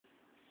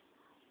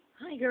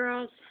Hi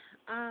girls,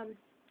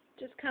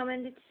 just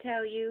coming to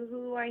tell you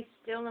who I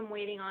still am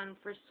waiting on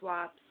for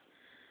swaps.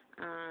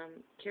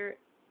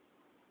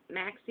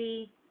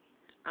 Maxie,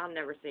 I'll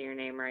never say your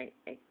name right,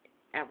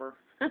 ever.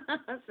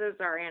 So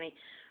sorry, Annie.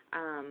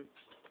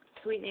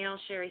 Sweet Nail,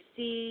 Sherry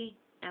C,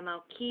 ML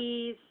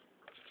Keys,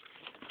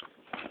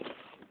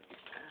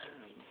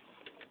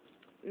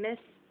 Miss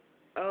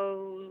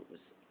O's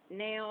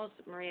Nails,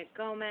 Maria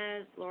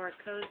Gomez, Laura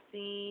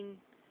Cosine,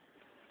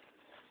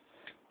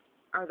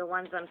 are the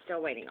ones I'm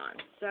still waiting on.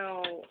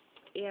 So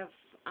if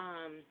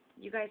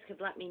you guys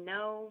could let me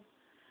know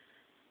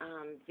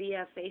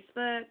via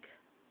Facebook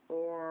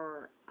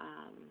or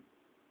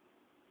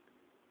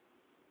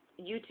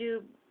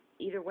YouTube,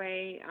 either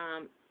way.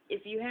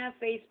 If you have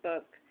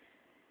Facebook,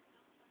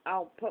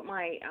 I'll put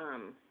my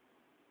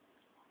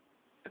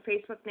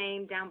Facebook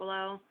name down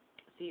below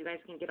so you guys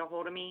can get a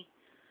hold of me.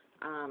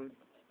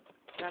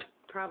 That's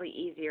probably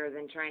easier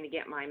than trying to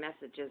get my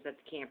messages at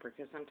the camper,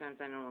 because sometimes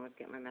I don't always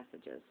get my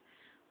messages.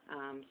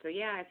 So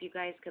yeah, if you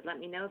guys could let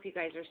me know if you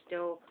guys are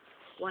still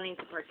wanting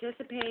to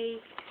participate,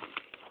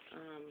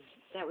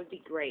 that would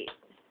be great.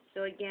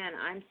 So again,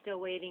 I'm still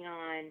waiting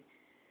on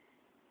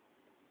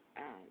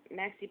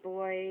Maxie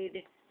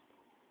Boyd,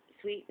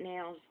 Sweet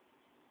Nails,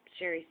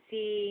 Sherry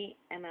C,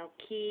 ML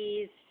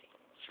Keys,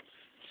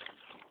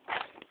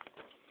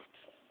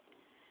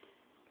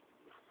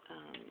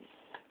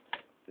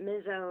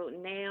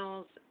 Mizzo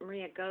Nails,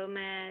 Maria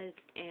Gomez,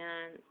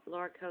 and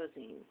Laura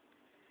Cosine.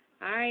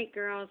 Alright,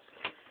 girls.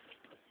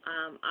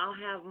 I'll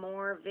have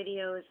more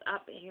videos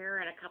up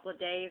here in a couple of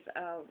days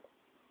of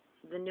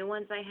the new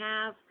ones I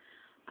have.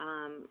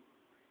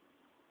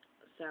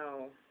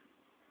 So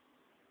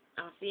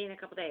I'll see you in a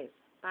couple of days.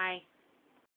 Bye.